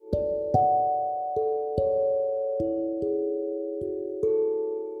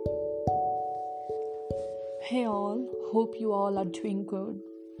Hey all, hope you all are doing good.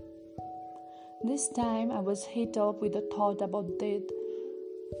 This time I was hit up with a thought about death.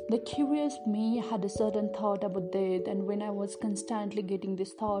 The curious me had a certain thought about death, and when I was constantly getting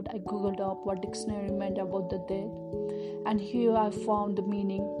this thought, I googled up what dictionary meant about the death. And here I found the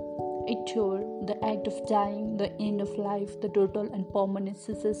meaning. It too, the act of dying, the end of life, the total and permanent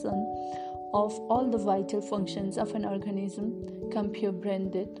cessation of all the vital functions of an organism, come pure brain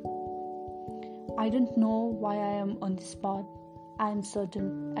death. I don't know why I am on this spot. I am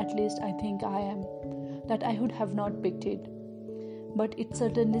certain, at least I think I am, that I would have not picked it. But it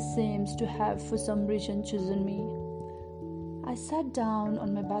certainly seems to have for some reason chosen me. I sat down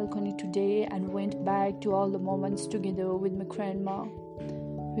on my balcony today and went back to all the moments together with my grandma.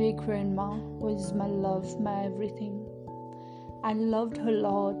 Hey grandma was my love, my everything. I loved her a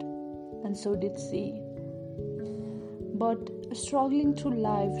lot, and so did she. But struggling through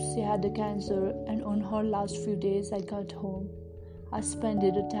life, she had a cancer, and on her last few days I got home. I spent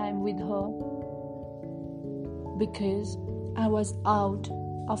a time with her because I was out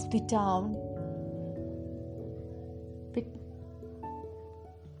of the town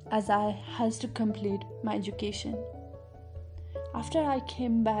as I had to complete my education. After I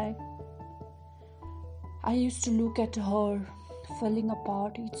came back, I used to look at her falling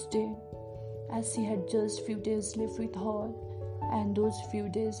apart each day, as she had just few days left with her, and those few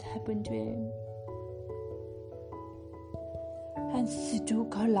days happened to end. And she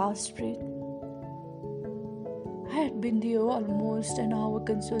took her last breath. I had been there almost an hour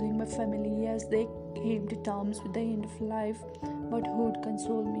consoling my family as they came to terms with the end of life, but who would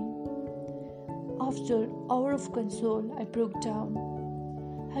console me? After an hour of console, I broke down.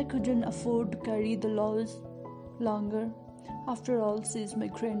 I couldn't afford to carry the loss longer. After all, she is my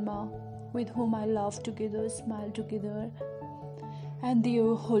grandma, with whom I laughed together, smiled together, and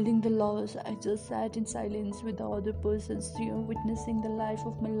there, holding the loss, I just sat in silence with the other persons there, witnessing the life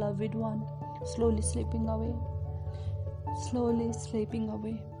of my loved one slowly slipping away. Slowly slipping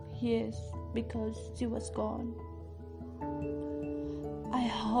away. Yes, because she was gone. I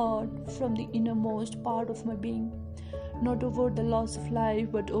heard from the innermost part of my being, not over the loss of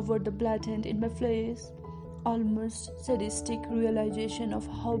life, but over the blatant in my face, almost sadistic realization of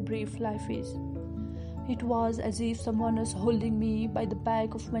how brief life is. It was as if someone was holding me by the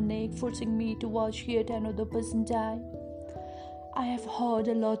back of my neck, forcing me to watch yet another person die. I have heard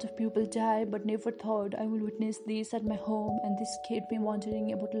a lot of people die, but never thought I would witness this at my home, and this kept me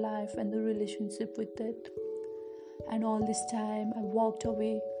wondering about life and the relationship with death. And all this time I walked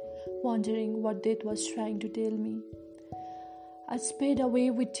away, wondering what death was trying to tell me. I sped away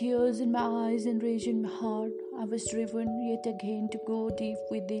with tears in my eyes and rage in my heart. I was driven yet again to go deep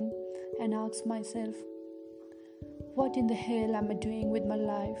within and ask myself, what in the hell am I doing with my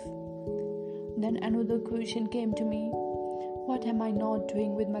life? Then another question came to me, what am I not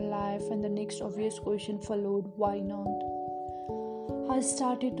doing with my life? And the next obvious question followed, why not? I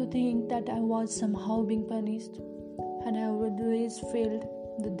started to think that I was somehow being punished, and I always felt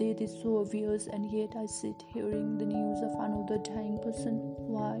the death is so obvious, and yet I sit hearing the news of another dying person.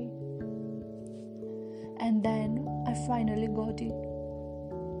 Why? And then I finally got it.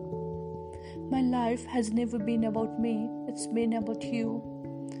 My life has never been about me, it's been about you.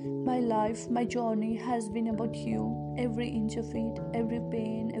 My life, my journey has been about you. Every inch of it, every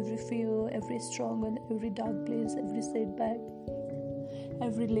pain, every fear, every struggle, every dark place, every setback,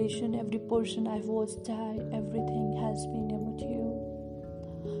 every relation, every person I've watched die, everything has been about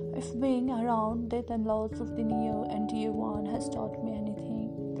you. If being around death and loss of the near and dear one has taught me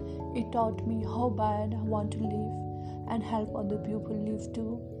anything, it taught me how bad I want to live and help other people live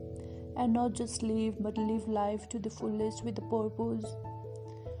too. And not just live, but live life to the fullest with a purpose.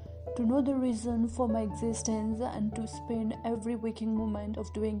 To know the reason for my existence and to spend every waking moment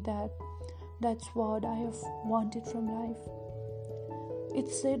of doing that. That's what I have wanted from life.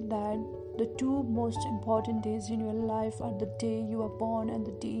 It's said that the two most important days in your life are the day you are born and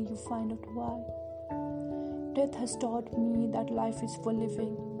the day you find out why. Death has taught me that life is for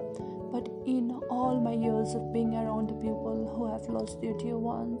living. But in all my years of being around the people who have lost their dear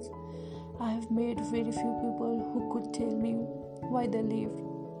ones, I have met very few people who could tell me why they lived.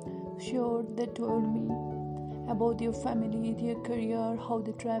 Sure, they told me about their family, their career, how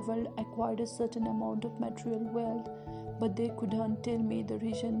they traveled, acquired a certain amount of material wealth, but they couldn't tell me the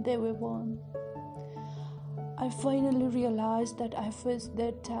reason they were born. I finally realized that I faced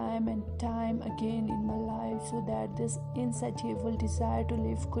that time and time again in my life so that this insatiable desire to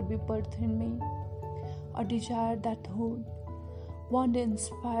live could be birthed in me. A desire that would one day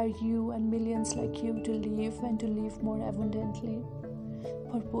inspire you and millions like you to live and to live more abundantly.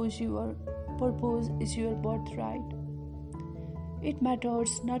 Purpose is your birthright. It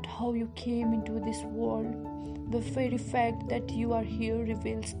matters not how you came into this world. The very fact that you are here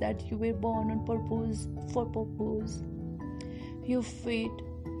reveals that you were born on purpose for purpose. You fit.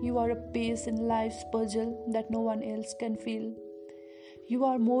 You are a piece in life's puzzle that no one else can feel. You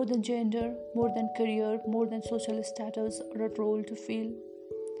are more than gender, more than career, more than social status or a role to fill.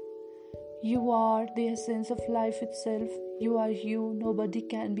 You are the essence of life itself. You are you. Nobody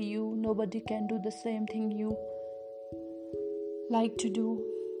can be you. Nobody can do the same thing you like to do.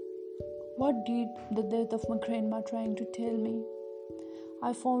 What did the death of my grandma trying to tell me?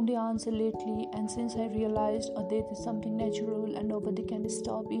 I found the answer lately, and since I realized a death is something natural and nobody can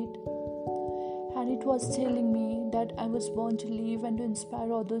stop it, and it was telling me that I was born to live and to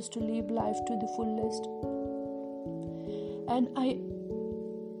inspire others to live life to the fullest.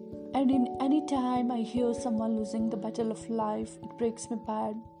 And in any time I hear someone losing the battle of life, it breaks me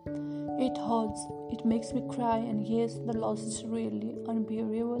bad. It hurts, it makes me cry, and yes, the loss is really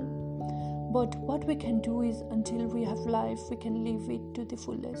unbearable. But what we can do is, until we have life, we can live it to the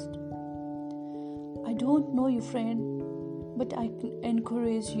fullest. I don't know you, friend, but I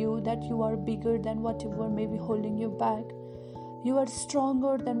encourage you that you are bigger than whatever may be holding you back. You are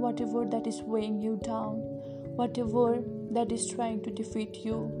stronger than whatever that is weighing you down, whatever that is trying to defeat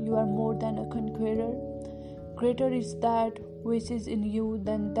you. You are more than a conqueror. Greater is that which is in you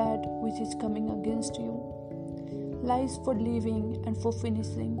than that which is coming against you. Life is for living and for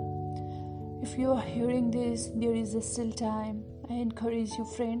finishing. If you are hearing this, there is still time. I encourage you,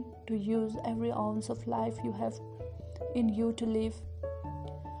 friend, to use every ounce of life you have in you to live.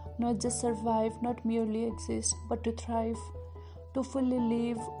 Not just survive, not merely exist, but to thrive, to fully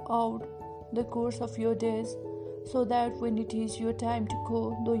live out the course of your days, so that when it is your time to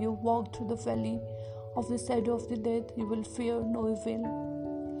go, though you walk through the valley of the shadow of the death, you will fear no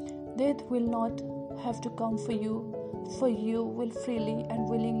evil. Death will not have to come for you will freely and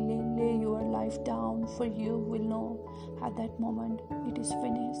willingly lay your life down, for you will know at that moment it is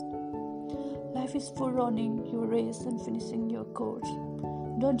finished. Life is for running your race and finishing your course.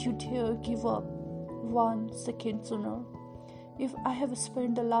 Don't you dare give up 1 second sooner. If I have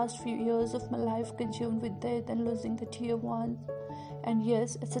spent the last few years of my life consumed with death and losing the dear ones, and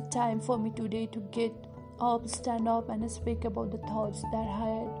yes, it's a time for me today to get up, stand up, and speak about the thoughts that I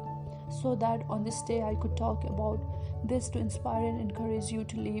had, so that on this day I could talk about this to inspire and encourage you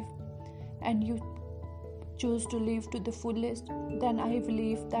to live, and you choose to live to the fullest, then I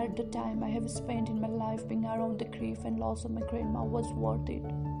believe that the time I have spent in my life being around the grief and loss of my grandma was worth it.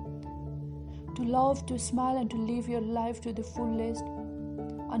 To love, to smile, and to live your life to the fullest.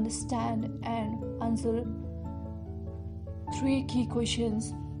 Understand and answer 3 key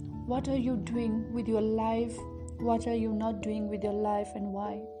questions. What are you doing with your life? What are you not doing with your life, and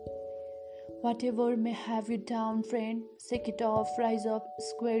why? Whatever may have you down, friend, shake it off, rise up,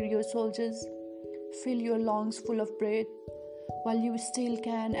 square your shoulders, fill your lungs full of breath while you still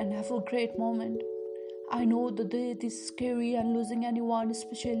can, and have a great moment. I know the death is scary, and losing anyone,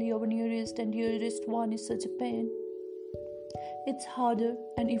 especially our nearest and dearest one, is such a pain. It's harder,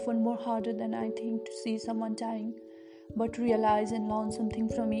 and even more harder than I think, to see someone dying, but realize and learn something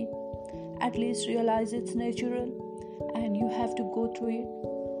from it. At least realize it's natural, and you have to go through it.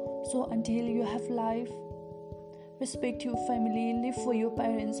 So until you have life, respect your family, live for your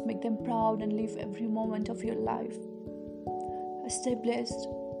parents, make them proud, and live every moment of your life. Stay blessed.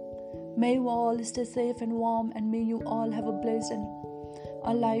 May you all stay safe and warm, and may you all have a blessed and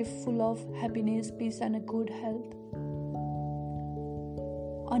a life full of happiness, peace, and a good health.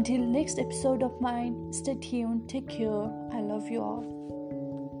 Until next episode of mine, stay tuned, take care, I love you all.